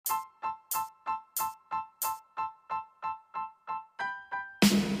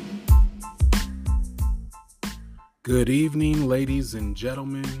Good evening, ladies and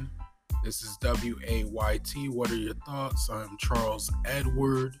gentlemen. This is WAYT. What are your thoughts? I'm Charles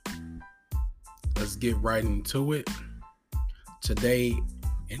Edward. Let's get right into it. Today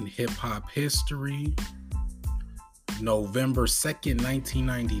in hip hop history, November 2nd,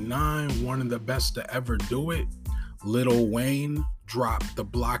 1999, one of the best to ever do it. Lil Wayne dropped The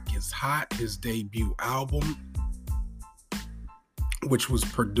Block Is Hot, his debut album, which was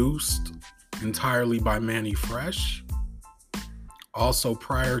produced entirely by Mannie Fresh. Also,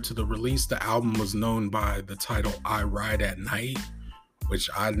 prior to the release, the album was known by the title I Ride at Night, which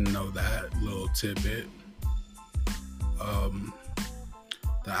I didn't know that little tidbit.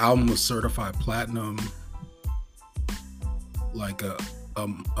 The album was certified platinum like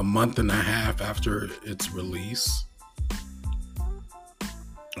a month and a half after its release.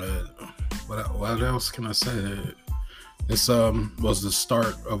 What else can I say? This was the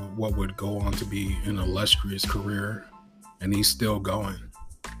start of what would go on to be an illustrious career, and he's still going.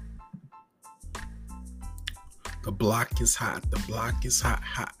 The block is hot. The block is hot,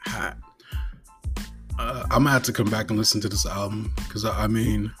 hot, hot. I'm gonna have to come back and listen to this album because I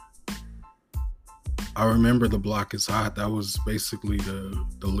remember The Block Is Hot. That was basically the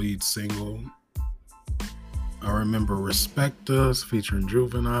lead single. I remember Respect Us featuring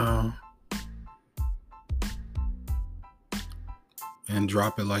Juvenile. And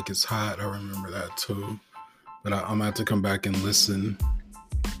Drop It Like It's Hot. I remember that too. But I'm going to have to come back and listen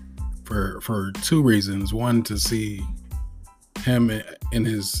for two reasons. One, to see him in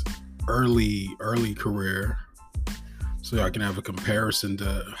his early career, so I can have a comparison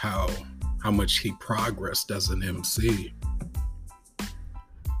to how much he progressed as an MC.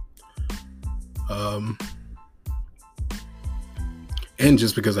 And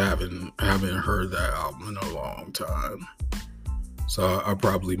just because I haven't heard that album in a long time. So I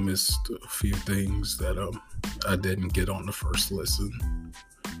probably missed a few things that I didn't get on the first listen.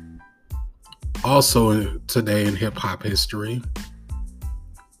 Also, today in hip-hop history,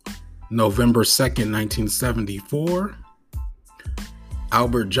 November 2nd, 1974,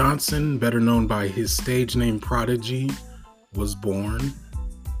 Albert Johnson, better known by his stage name Prodigy, was born.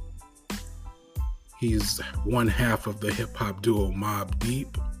 He's one half of the hip-hop duo Mobb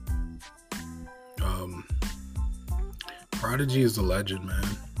Deep. Prodigy is a legend, man.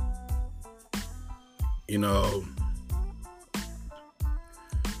 You know,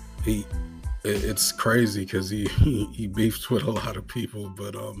 it's crazy because he beefed with a lot of people,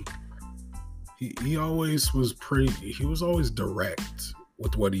 but he always was he was always direct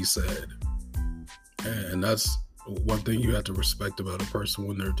with what he said, and that's one thing you have to respect about a person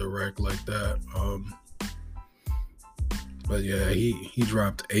when they're direct like that. But yeah, he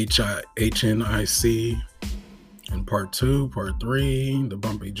dropped HNIC. And part 2, part 3, the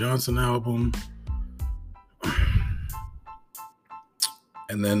Bumpy Johnson album.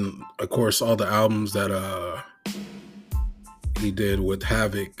 And then, of course, all the albums that he did with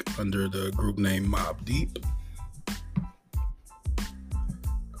Havoc under the group name Mobb Deep.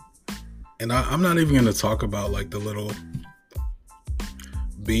 And I'm not even going to talk about like the little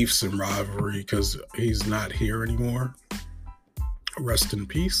beefs and rivalry because he's not here anymore. Rest in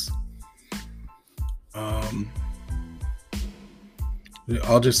peace.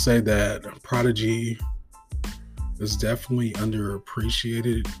 I'll just say that Prodigy is definitely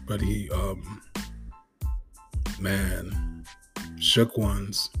underappreciated, but he, Shook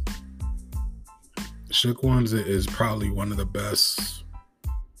Ones is probably one of the best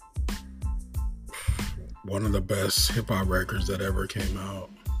hip hop records that ever came out.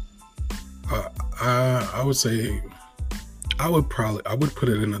 I would say I would put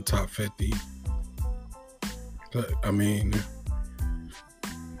it in the top 50. I mean,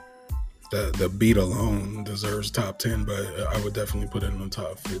 the beat alone deserves top 10, but I would definitely put it in the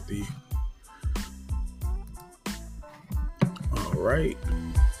top 50. All right.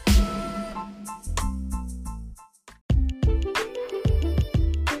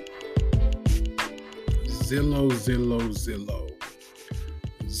 Zillow.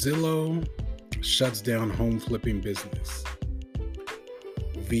 Zillow shuts down home flipping business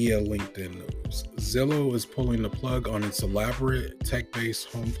via LinkedIn news. Zillow is pulling the plug on its elaborate tech-based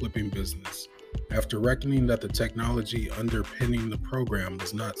home flipping business after reckoning that the technology underpinning the program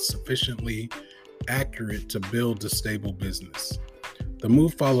was not sufficiently accurate to build a stable business. The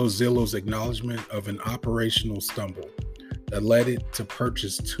move follows Zillow's acknowledgement of an operational stumble that led it to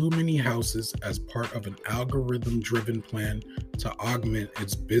purchase too many houses as part of an algorithm-driven plan to augment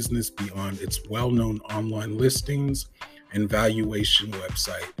its business beyond its well-known online listings and valuation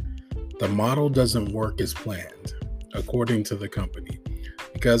website. The model doesn't work as planned, according to the company,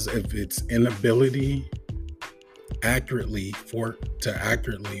 because of its inability accurately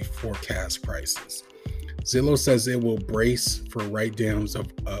forecast prices. Zillow says it will brace for write-downs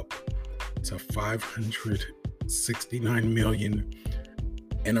of up to $569 million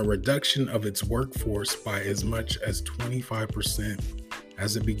and a reduction of its workforce by as much as 25%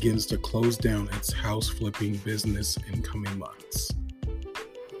 as it begins to close down its house flipping business in coming months.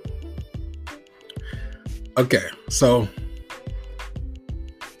 Okay, so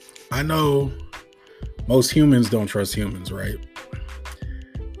I know most humans don't trust humans, right?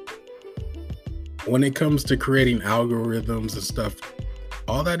 When it comes to creating algorithms and stuff,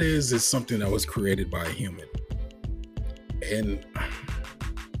 all that is something that was created by a human. And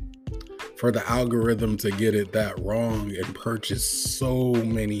for the algorithm to get it that wrong and purchase so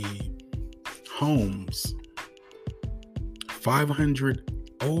many homes,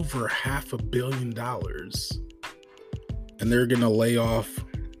 over $500 million, and they're going to lay off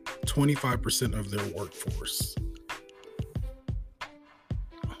 25% of their workforce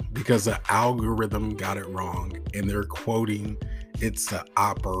because the algorithm got it wrong, and they're quoting it's an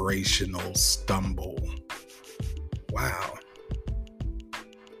operational stumble. Wow.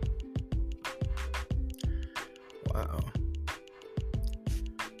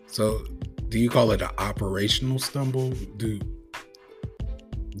 So do you call it an operational stumble? Do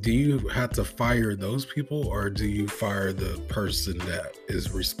you have to fire those people, or do you fire the person that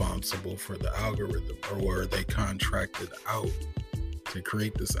is responsible for the algorithm, or were they contracted out to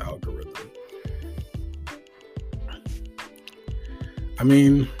create this algorithm? I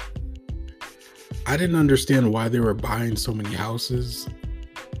mean, I didn't understand why they were buying so many houses.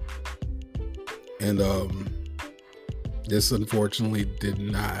 And this unfortunately did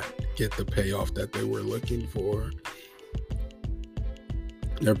not get the payoff that they were looking for.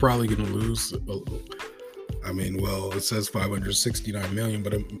 They're probably going to lose. I mean, well, it says 569 million,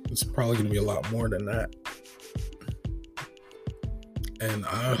 but it's probably going to be a lot more than that. And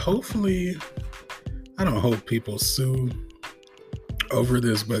hopefully, I don't hope people sue over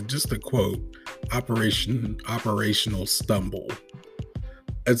this, but just a quote, operational stumble.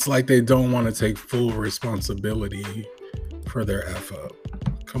 It's like they don't want to take full responsibility for their F up.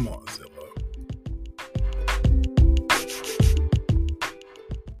 Come on, Zillow.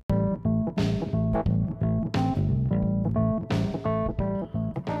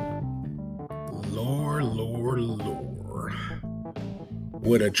 Lure.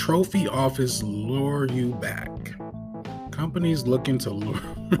 Would a trophy office lure you back? Companies looking to lure.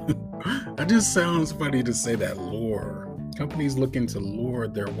 That just sounds funny to say that, lure. Companies looking to lure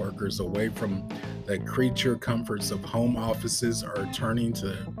their workers away from the creature comforts of home offices are turning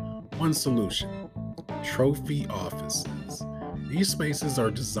to one solution: trophy offices. These spaces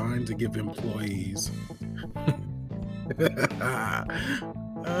are designed to give employees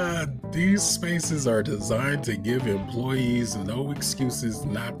no excuses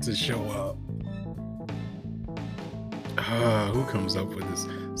not to show up. Who comes up with this?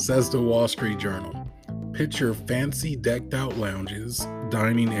 Says the Wall Street Journal. Picture fancy decked out lounges,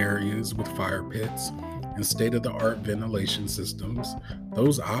 dining areas with fire pits, and state-of-the-art ventilation systems.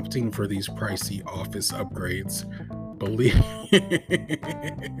 Those opting for these pricey office upgrades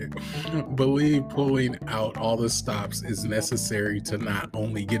believe pulling out all the stops is necessary to not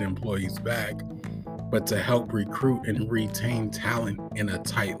only get employees back, but to help recruit and retain talent in a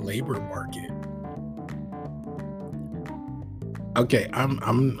tight labor market. Okay,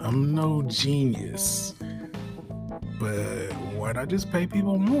 I'm no genius, but why not just pay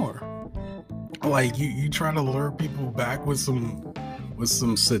people more? Like you try to lure people back with some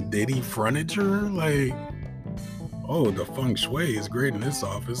sedity furniture, like, oh, the feng shui is great in this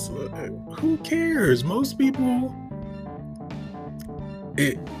office. Who cares? Most people,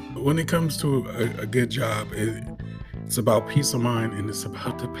 when it comes to a good job, it's about peace of mind, and it's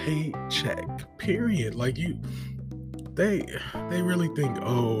about the paycheck. Period. Like they really think,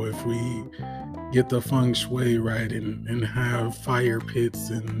 oh, if we get the feng shui right and have fire pits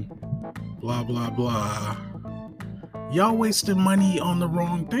and blah blah blah, y'all wasting money on the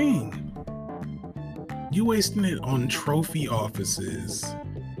wrong thing. You wasting it on trophy offices.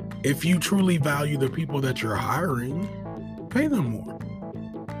 If you truly value the people that you're hiring, pay them more.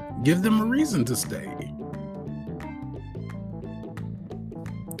 Give them a reason to stay.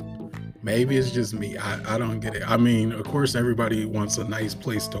 Maybe it's just me. I don't get it. I mean, of course, everybody wants a nice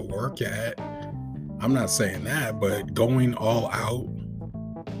place to work at. I'm not saying that, but going all out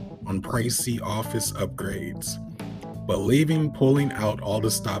on pricey office upgrades, believing pulling out all the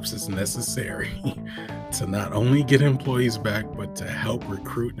stops is necessary to not only get employees back, but to help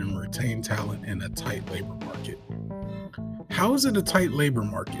recruit and retain talent in a tight labor market. How is it a tight labor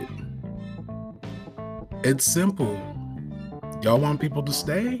market? It's simple. Y'all want people to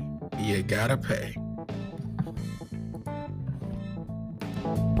stay? You gotta pay.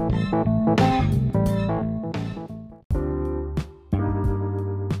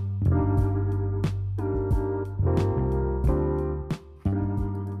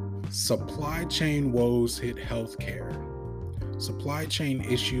 Supply chain woes hit healthcare. Supply chain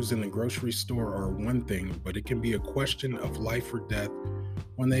issues in the grocery store are one thing, but it can be a question of life or death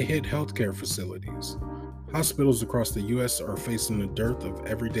when they hit healthcare facilities. Hospitals across the U.S. are facing a dearth of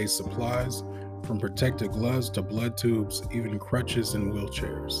everyday supplies, from protective gloves to blood tubes, even crutches and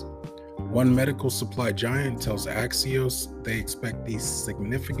wheelchairs. One medical supply giant tells Axios they expect these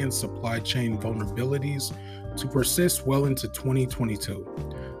significant supply chain vulnerabilities to persist well into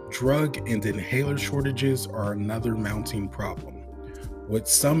 2022. Drug and inhaler shortages are another mounting problem, with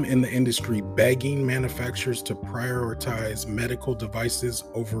some in the industry begging manufacturers to prioritize medical devices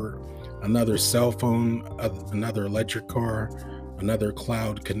over another cell phone, another electric car, another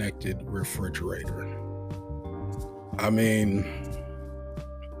cloud-connected refrigerator. I mean,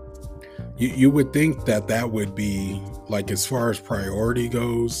 you would think that would be, like, as far as priority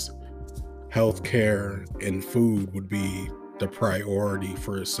goes, healthcare and food would be the priority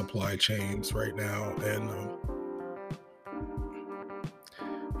for supply chains right now, and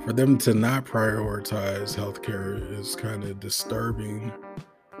for them to not prioritize healthcare is kind of disturbing.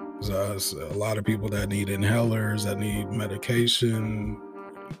 There's a lot of people that need inhalers, that need medication.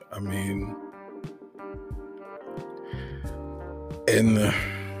 I mean, and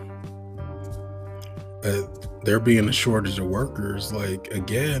there being a shortage of workers, like,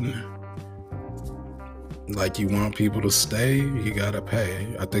 again, like, you want people to stay, you gotta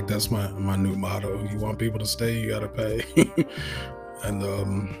pay. I think that's my new motto. You want people to stay, you gotta pay. And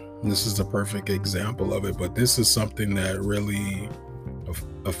this is a perfect example of it. But this is something that really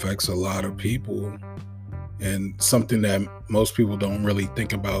affects a lot of people, and something that most people don't really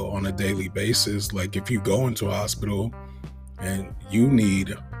think about on a daily basis. Like, if you go into a hospital and you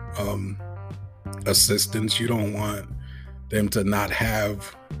need assistance, you don't want them to not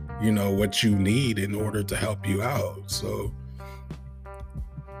have what you need in order to help you out. So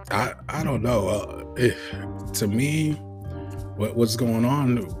I don't know. To me, what's going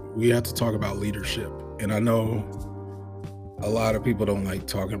on, we have to talk about leadership. And I know a lot of people don't like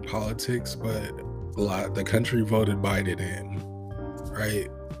talking politics, but the country voted Biden in, right?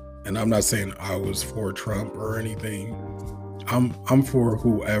 And I'm not saying I was for Trump or anything. I'm for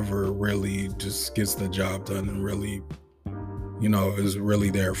whoever really just gets the job done and really is really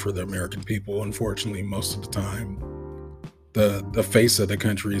there for the American people. Unfortunately, most of the time, the face of the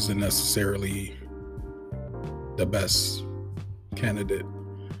country isn't necessarily the best candidate.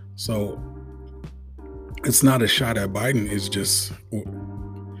 So it's not a shot at Biden. It's just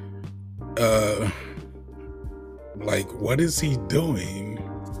like, what is he doing?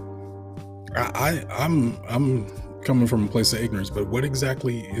 I'm coming from a place of ignorance, but what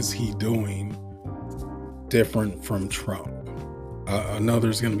exactly is he doing different from Trump? I know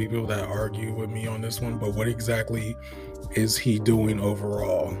there's going to be people that argue with me on this one, but what exactly is he doing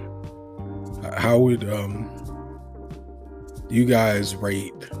overall? How would you guys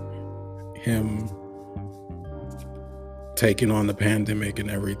rate him taking on the pandemic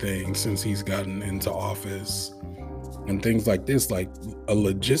and everything since he's gotten into office, and things like this, like a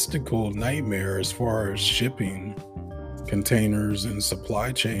logistical nightmare as far as shipping containers and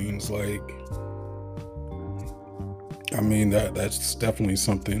supply chains? Like, I mean, that's definitely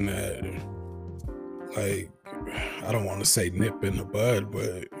something that, like, I don't want to say nip in the bud,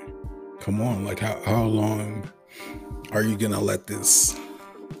 but come on, like, how long are you gonna let this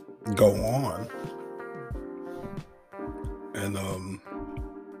go on? And I'm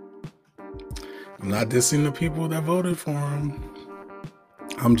not dissing the people that voted for him.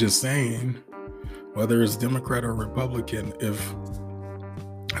 I'm just saying, whether it's Democrat or Republican, if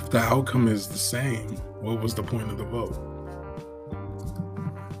the outcome is the same, what was the point of the vote?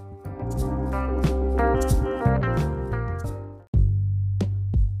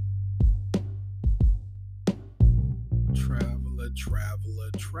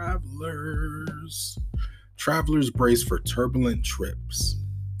 Travelers brace for turbulent trips.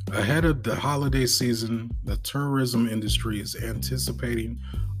 Ahead of the holiday season, the tourism industry is anticipating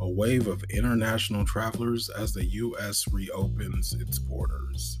a wave of international travelers as the U.S. reopens its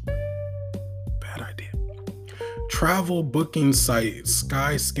borders. Bad idea. Travel booking site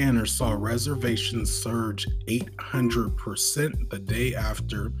Skyscanner saw reservations surge 800% the day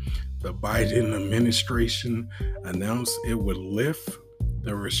after the Biden administration announced it would lift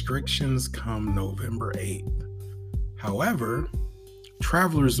the restrictions come November 8th. However,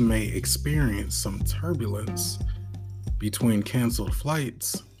 travelers may experience some turbulence between canceled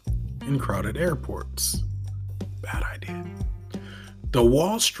flights and crowded airports. Bad idea. The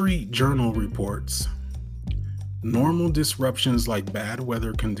Wall Street Journal reports normal disruptions like bad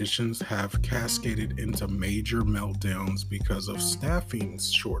weather conditions have cascaded into major meltdowns because of staffing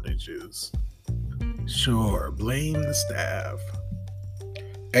shortages. Sure, blame the staff.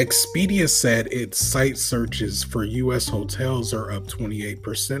 Expedia said its site searches for U.S. hotels are up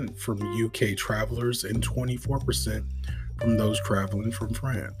 28% from UK travelers and 24% from those traveling from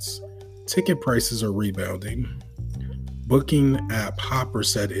France. Ticket prices are rebounding. Booking app Hopper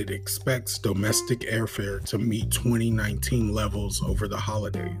said it expects domestic airfare to meet 2019 levels over the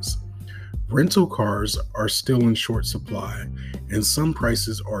holidays. Rental cars are still in short supply, and some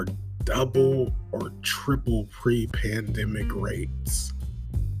prices are double or triple pre-pandemic rates.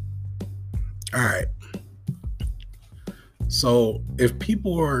 All right. So if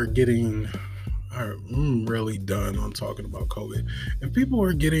people are getting, I'm really done on talking about COVID. If people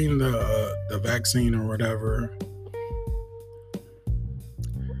are getting the vaccine or whatever,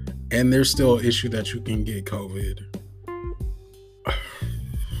 and there's still an issue that you can get COVID,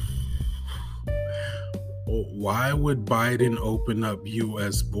 why would Biden open up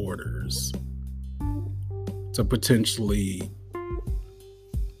U.S. borders to potentially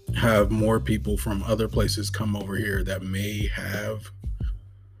have more people from other places come over here that may have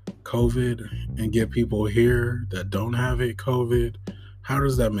COVID and get people here that don't have it COVID? How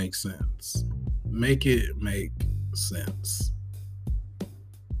does that make sense? Make it make sense.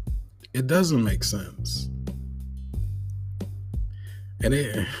 It doesn't make sense. And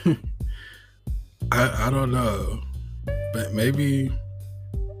it I don't know, but maybe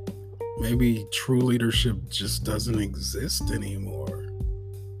true leadership just doesn't exist anymore.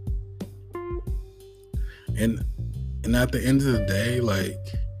 And at the end of the day, like,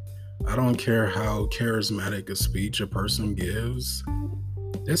 I don't care how charismatic a speech a person gives.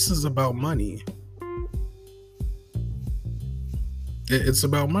 This is about money. It's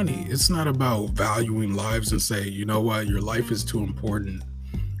about money. It's not about valuing lives and say, you know what, your life is too important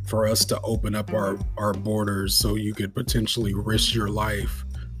for us to open up our borders so you could potentially risk your life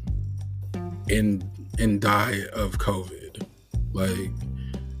and die of COVID. Like,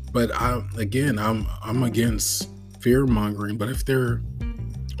 but I'm against fear mongering. But if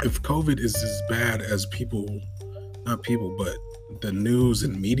COVID is as bad as but the news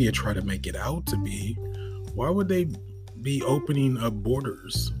and media try to make it out to be, why would they be opening up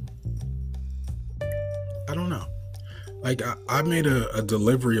borders? I don't know. Like, I made a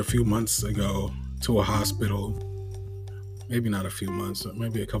delivery a few months ago to a hospital, maybe not a few months,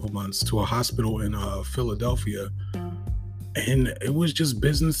 maybe a couple months, to a hospital in Philadelphia. And it was just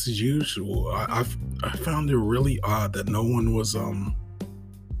business as usual. I found it really odd that no one was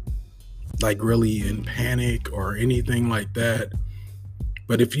like really in panic or anything like that.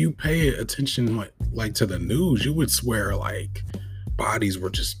 But if you pay attention like to the news, you would swear like bodies were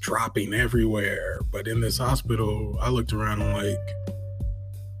just dropping everywhere. But in this hospital, I looked around and like,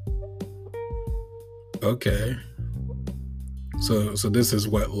 okay. So this is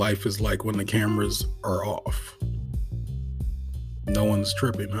what life is like when the cameras are off. No one's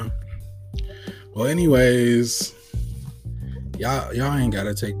tripping, huh? Well, anyways, y'all ain't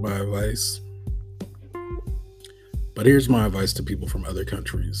gotta take my advice. But here's my advice to people from other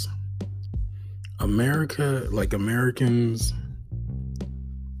countries. Americans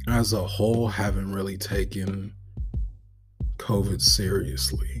as a whole haven't really taken COVID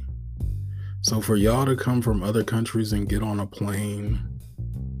seriously. So for y'all to come from other countries and get on a plane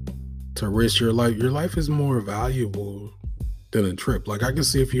to risk your life is more valuable than a trip. Like, I can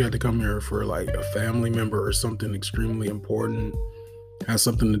see if you had to come here for like a family member or something extremely important, has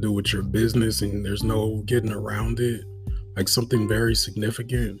something to do with your business and there's no getting around it, like something very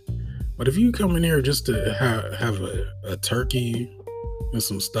significant. But if you come in here just to have a turkey and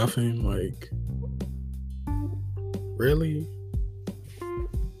some stuffing, like, really?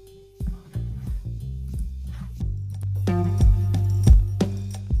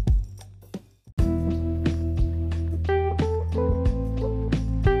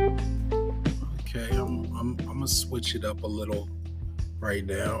 Okay, I'm gonna switch it up a little right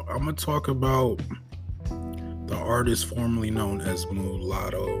now. I'm gonna talk about the artist formerly known as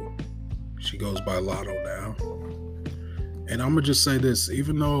Mulatto. She goes by Latto now. And I'm gonna just say this,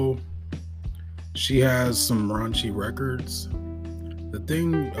 even though she has some raunchy records, the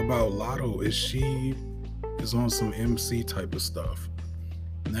thing about Latto is she is on some MC type of stuff.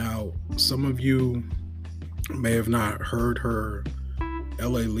 Now, some of you may have not heard her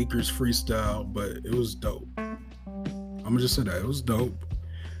LA Leakers freestyle, but it was dope. I'm I'm gonna just say that it was dope.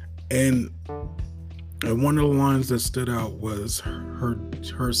 And one of the lines that stood out was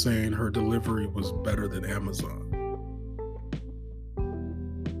her saying her delivery was better than Amazon.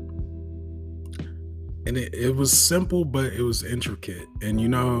 And it was simple, but it was intricate. And you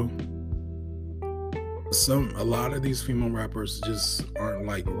know, a lot of these female rappers just aren't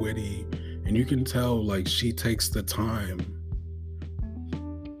like witty, and you can tell like she takes the time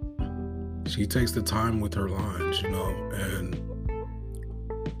with her lines, you know, and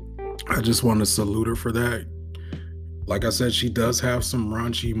I just want to salute her for that. Like I said, she does have some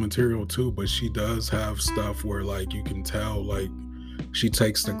raunchy material too, but she does have stuff where like you can tell like she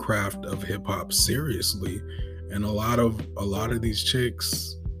takes the craft of hip hop seriously, and a lot of these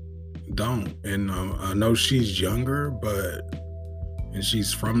chicks don't. And I know she's younger, and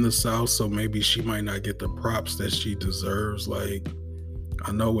she's from the South, so maybe she might not get the props that she deserves. Like,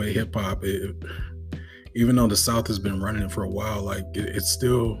 I know with hip hop, even though the South has been running it for a while, like it's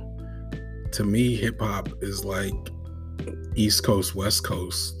still, to me, hip hop is like East Coast, West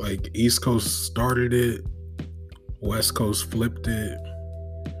Coast. Like East Coast started it, West Coast flipped it,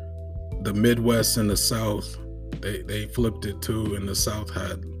 the Midwest and the South, they flipped it too, and the South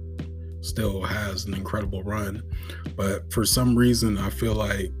still has an incredible run. But for some reason, I feel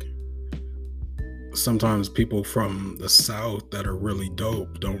like sometimes people from the South that are really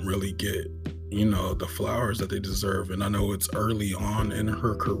dope don't really get, you know, the flowers that they deserve. And I know it's early on in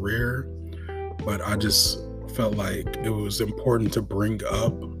her career, but I just felt like it was important to bring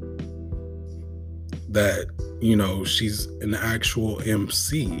up that, you know, she's an actual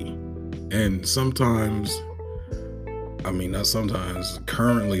MC. And sometimes, I mean, not sometimes,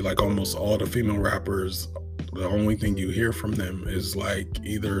 currently, like almost all the female rappers, the only thing you hear from them is like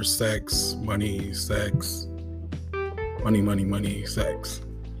either sex, money, sex, money, sex.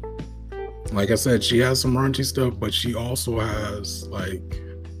 Like I said, she has some raunchy stuff, but she also has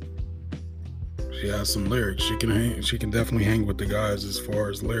she has some lyrics. She can definitely hang with the guys as far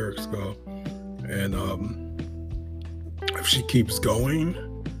as lyrics go. And if she keeps going,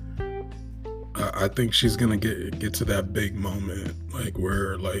 I think she's gonna get to that big moment, like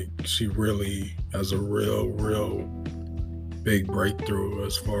where like she really has a real big breakthrough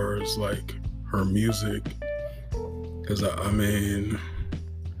as far as like her music. Because I mean,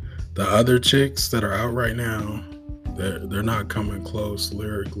 the other chicks that are out right now, they're not coming close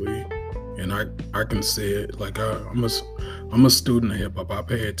lyrically, and I can see it. Like I'm a student of hip hop. I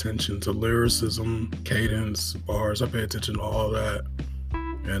pay attention to lyricism, cadence, bars. I pay attention to all that,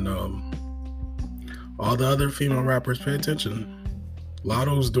 and all the other female rappers pay attention.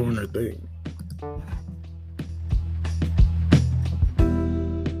 Lotto's doing her thing.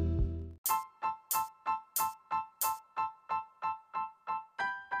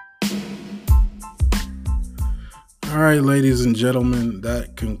 All right, ladies and gentlemen,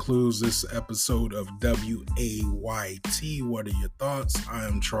 that concludes this episode of WAYT. What are your thoughts? I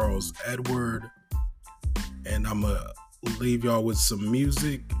am Charles Edward, and I'm going to leave y'all with some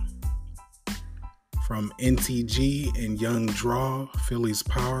music from NTG and Young Draw, Philly's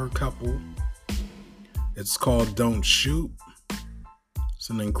power couple. It's called Don't Shoot. It's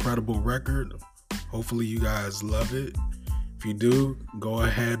an incredible record. Hopefully you guys love it. If you do, go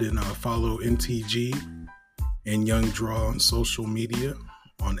ahead and follow NTG and Young Draw on social media,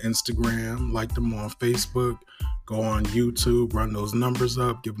 on Instagram, like them on Facebook, go on YouTube, run those numbers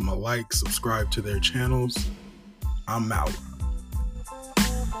up, give them a like, subscribe to their channels. I'm out.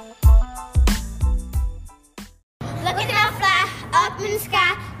 Looking out fly, up in the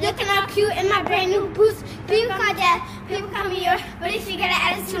sky, looking out cute in my brand new boots. People call my dad, people call me yours, but if you got an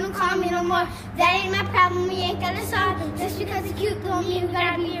attitude, don't call me no more. That ain't my problem, we ain't got to solve. Just because you're cute, don't mean you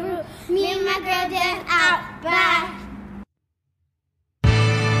gotta be rude. Me and my girl just out, bye.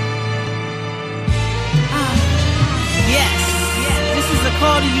 Yes, this is a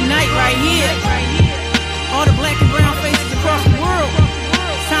call to unite right here. All the black and brown faces across the world.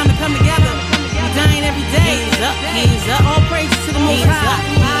 It's time to come together. We're dying every day. Hands up. All praises to the Most High.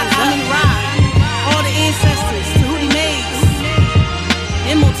 I'm in ride. All the ancestors, Tahuti Mays,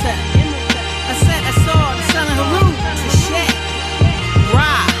 Imhotep, Aset, Asar, the son of Harut, Tashet,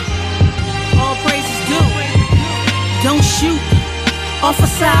 Ra. All praises due. Don't shoot.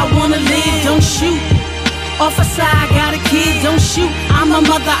 Officer, I wanna live. Don't shoot. Officer, I got a kid. Don't shoot. I'm a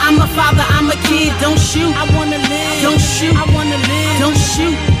mother, I'm a father, I'm a kid. Don't shoot. I wanna live. Don't shoot. I wanna live. Don't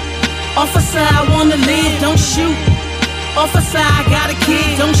shoot. Officer, I wanna live. Don't shoot. Officer, I got a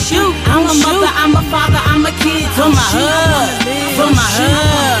kid. Don't shoot. I'm a mother, I'm a father, I'm a kid. From my hood. From my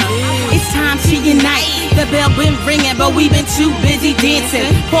hood. It's time to unite. The bell been ringing, but we been too busy dancing,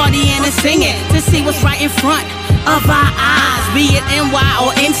 partying and singing to see what's right in front. of our eyes, be it NY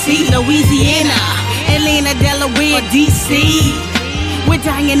or NC, Louisiana, Atlanta, Delaware, DC. We're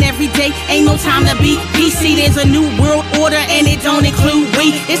dying every day, ain't no time to be PC. There's a new world order and it don't include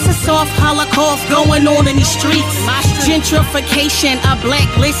we. It's a soft holocaust going on in these streets. Gentrification, a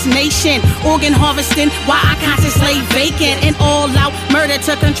blacklist nation. Organ harvesting, while our conscience lay vacant. And all out murder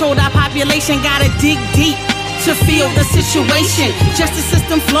to control our population. Gotta dig deep to feel the situation. Justice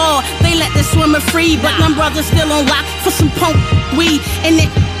system flawed, they let the swimmer free, but them brothers still on lock for some punk weed. And it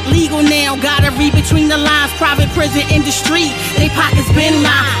legal now, gotta read between the lines. Private prison industry, they pockets been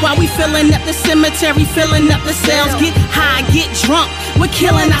lined. While we filling up the cemetery, filling up the cells. Get high, get drunk, we're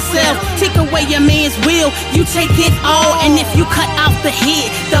killing ourselves. Take away your man's will, you take it all. And if you cut out the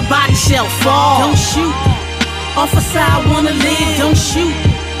head, the body shall fall. Don't shoot, officer, I wanna live. Don't shoot,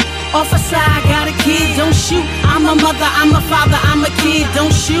 officer, I got a kid. Don't shoot, I'm a mother, I'm a father, I'm a kid.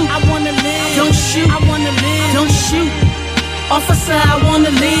 Don't shoot, I wanna live. Don't shoot, I wanna live. Don't shoot, officer, I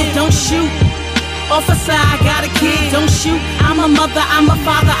wanna live. Don't shoot, officer, I got a kid. Don't shoot, I'm a mother, I'm a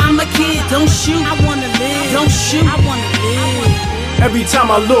father, I'm a kid. Don't shoot, I wanna live. Don't shoot, I wanna live. Every time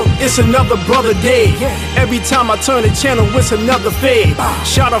I look, it's another brother dead. Every time I turn the channel, it's another fed.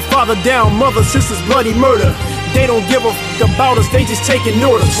 Shot a father down, mother, sisters, bloody murder. They don't give a f about us, they just taking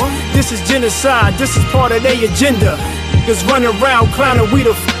orders. This is genocide, this is part of their agenda. Niggas running around clowning, we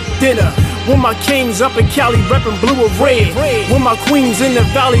the dinner. When my kings up in Cali reppin' blue or red. When my queens in the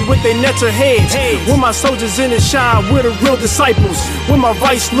valley with their nets of heads. When my soldiers in the shine, we're the real disciples. When my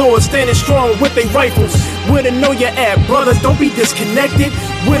vice lords standing strong with their rifles. Where to know you're at, brothers, don't be disconnected.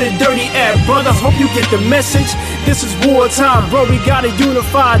 Where the dirty at, brothers, hope you get the message. This is wartime, bro, we gotta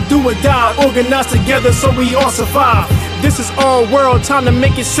unify, do or die, organize together so we all survive. This is all world, time to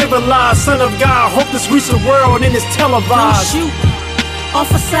make it civilized. Son of God, hope this reaches the world and it's televised. Don't shoot,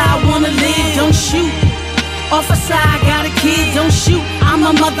 officer, I wanna live. Don't shoot, officer, I got a kid. Don't shoot, I'm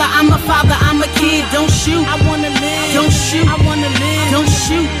a mother, I'm a father, I'm a kid. Don't shoot, I wanna live. Don't shoot, I wanna live. Don't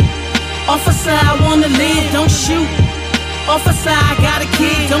shoot, officer, I wanna live. Don't shoot, officer, I got a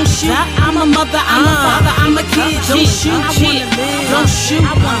kid. Don't shoot, I'm a mother, I'm a father, I'm a kid. Don't shoot, I wanna live. Don't shoot,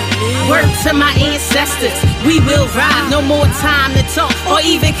 I wanna live. Word to my ancestors, we will rise. No more time to talk or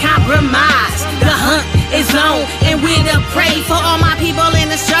even compromise. The hunt is on, and we're to pray for all my people in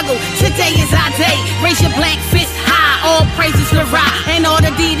the struggle. Today is our day. Raise your black fist high, all praises to Ra, and all the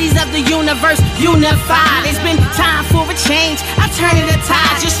deities of the universe unified. It's been time for a change. I turn it the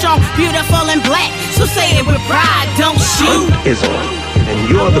tide. You're strong, beautiful, and black, so say it with pride. Don't shoot. Hunt is on, and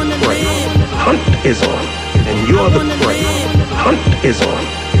you're the prey. Hunt is on, and you're the prey. Hunt is on,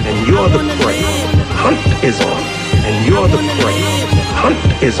 and you're the prey. Hunt is on, and you're the prey.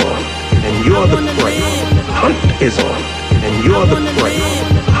 Hunt is on, and you're the prey. Hunt is on, and you're the prey.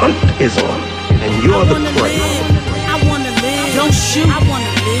 Hunt is on, and you're the prey. I wanna live. Don't shoot. I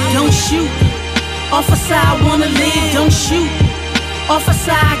wanna live. Don't shoot, officer, I wanna live. Don't shoot,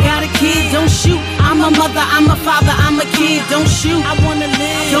 officer, I got a kid. Don't shoot, I'm a mother, I'm a father, I'm a kid. Don't shoot, I wanna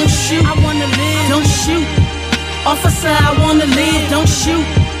live. Don't shoot, I wanna live. Don't shoot, officer, I wanna live. Don't shoot,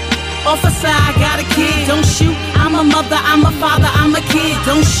 officer, I got a kid. Don't shoot, I'm a mother, I'm a father, I'm a kid.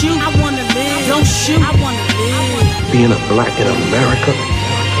 Don't shoot, I wanna live. Don't shoot, I wanna live. Being a black in America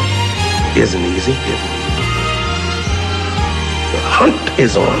isn't easy. The hunt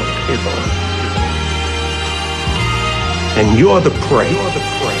is on. And you're the prey.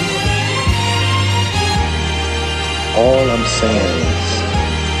 All I'm saying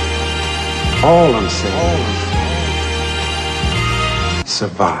is,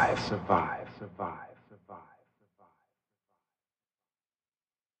 survive.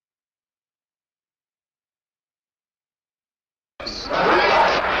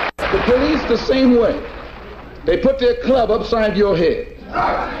 The police the same way. They put their club upside your head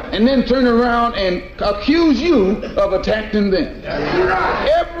and then turn around and accuse you of attacking them.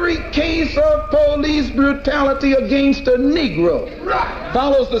 Every case of police brutality against a Negro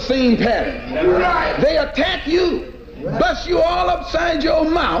follows the same pattern. They attack you, bust you all upside your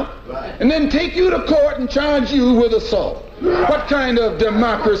mouth, and then take you to court and charge you with assault. What kind of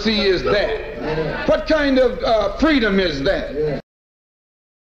democracy is that? What kind of freedom is that?